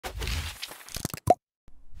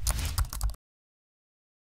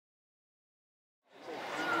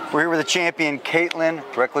We're here with the champion, Kaitlyn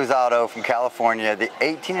Reclusado from California, the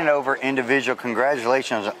 18 and over individual.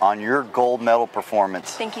 Congratulations on your gold medal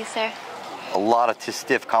performance. Thank you, sir. A lot of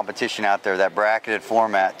stiff competition out there, that bracketed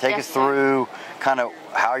format. Take us through kind of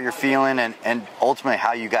how you're feeling and ultimately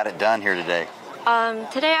how you got it done here today.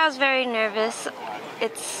 Today I was very nervous.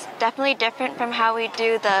 It's definitely different from how we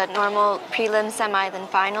do the normal prelim, semi, then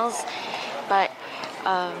finals, but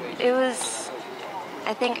I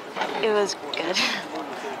think it was good.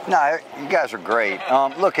 No, you guys are great.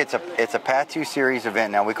 Look, it's a PATU series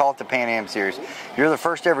event now. We call it the Panam Series. You're the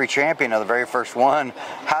first ever champion of the very first one.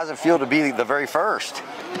 How does it feel to be the very first?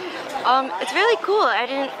 It's really cool.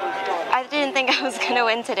 I didn't think I was gonna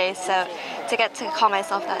win today, so to get to call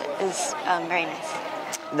myself that is very nice.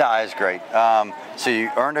 No, it's great. So you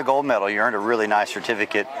earned a gold medal. You earned a really nice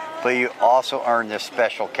certificate, but you also earned this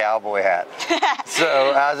special cowboy hat.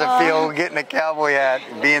 So how's it feel getting a cowboy hat,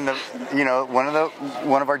 being the one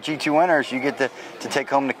of our G2 winners? You get to take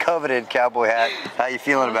home the coveted cowboy hat. How you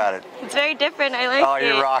feeling about it? It's very different. I like it. Oh,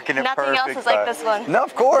 you're rocking it perfect. Nothing else is like this one. No,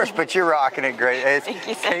 of course, but you're rocking it great. It's Thank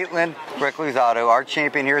you, sir. Kaitlyn Reclusado, our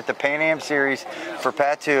champion here at the Panam Series for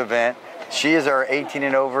PATU event. She is our 18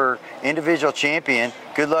 and over individual champion.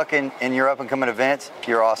 Good luck in your up and coming events.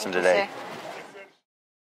 You're awesome today. Thank you, sir.